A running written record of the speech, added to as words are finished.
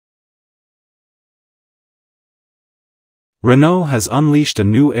Renault has unleashed a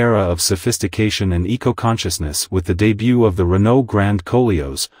new era of sophistication and eco-consciousness with the debut of the Renault Grand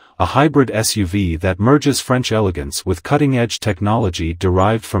Koleos, a hybrid SUV that merges French elegance with cutting-edge technology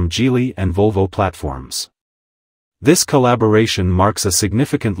derived from Geely and Volvo platforms. This collaboration marks a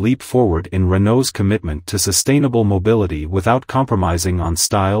significant leap forward in Renault's commitment to sustainable mobility without compromising on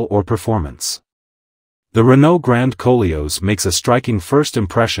style or performance. The Renault Grand Koleos makes a striking first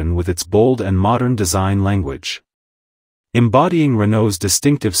impression with its bold and modern design language. Embodying Renault's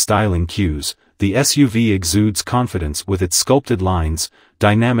distinctive styling cues, the SUV exudes confidence with its sculpted lines,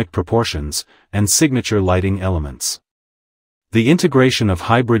 dynamic proportions, and signature lighting elements. The integration of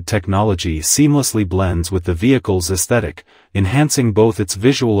hybrid technology seamlessly blends with the vehicle's aesthetic, enhancing both its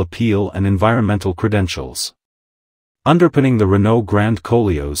visual appeal and environmental credentials. Underpinning the Renault Grand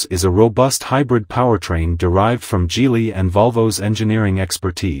Koleos is a robust hybrid powertrain derived from Geely and Volvo's engineering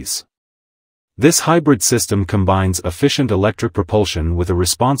expertise. This hybrid system combines efficient electric propulsion with a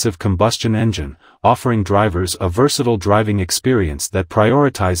responsive combustion engine, offering drivers a versatile driving experience that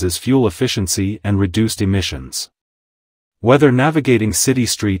prioritizes fuel efficiency and reduced emissions. Whether navigating city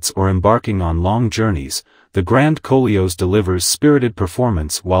streets or embarking on long journeys, the Grand Koleos delivers spirited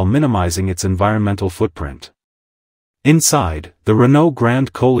performance while minimizing its environmental footprint. Inside, the Renault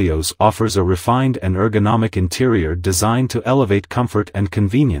Grand Koleos offers a refined and ergonomic interior designed to elevate comfort and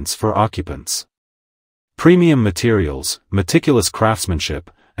convenience for occupants. Premium materials, meticulous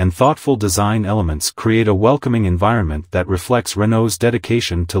craftsmanship, and thoughtful design elements create a welcoming environment that reflects Renault's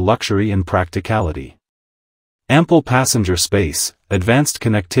dedication to luxury and practicality. Ample passenger space, advanced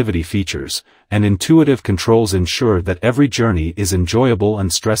connectivity features, and intuitive controls ensure that every journey is enjoyable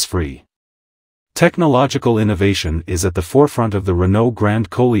and stress-free. Technological innovation is at the forefront of the Renault Grand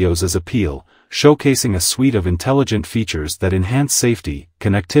Koleos' appeal, showcasing a suite of intelligent features that enhance safety,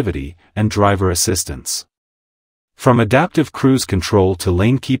 connectivity, and driver assistance. From adaptive cruise control to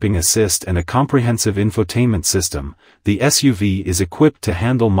lane-keeping assist and a comprehensive infotainment system, the SUV is equipped to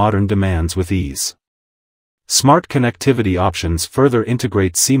handle modern demands with ease. Smart connectivity options further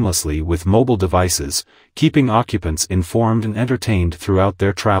integrate seamlessly with mobile devices, keeping occupants informed and entertained throughout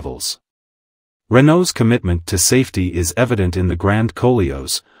their travels. Renault's commitment to safety is evident in the Grand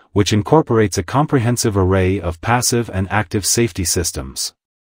Koleos, which incorporates a comprehensive array of passive and active safety systems.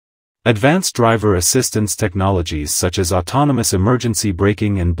 Advanced driver assistance technologies such as autonomous emergency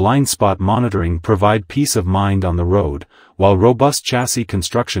braking and blind spot monitoring provide peace of mind on the road, while robust chassis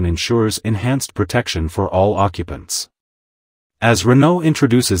construction ensures enhanced protection for all occupants. As Renault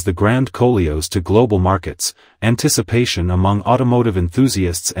introduces the Grand Koleos to global markets, anticipation among automotive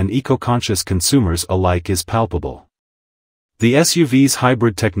enthusiasts and eco-conscious consumers alike is palpable. The SUV's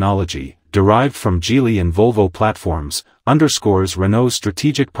hybrid technology, derived from Geely and Volvo platforms, underscores Renault's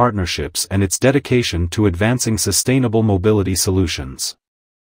strategic partnerships and its dedication to advancing sustainable mobility solutions.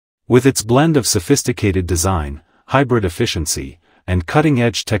 With its blend of sophisticated design, hybrid efficiency, and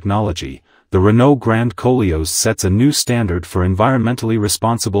cutting-edge technology, the Renault Grand Koleos sets a new standard for environmentally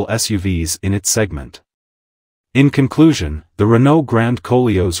responsible SUVs in its segment. In conclusion, the Renault Grand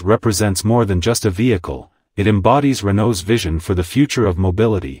Koleos represents more than just a vehicle. It embodies Renault's vision for the future of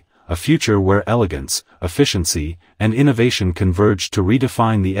mobility, a future where elegance, efficiency, and innovation converge to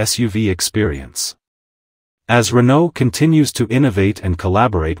redefine the SUV experience. As Renault continues to innovate and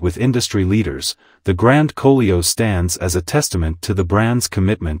collaborate with industry leaders, the Grand Koleos stands as a testament to the brand's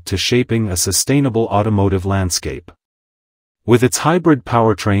commitment to shaping a sustainable automotive landscape. With its hybrid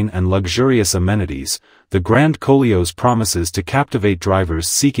powertrain and luxurious amenities, the Grand Koleos promises to captivate drivers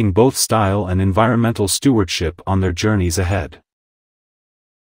seeking both style and environmental stewardship on their journeys ahead.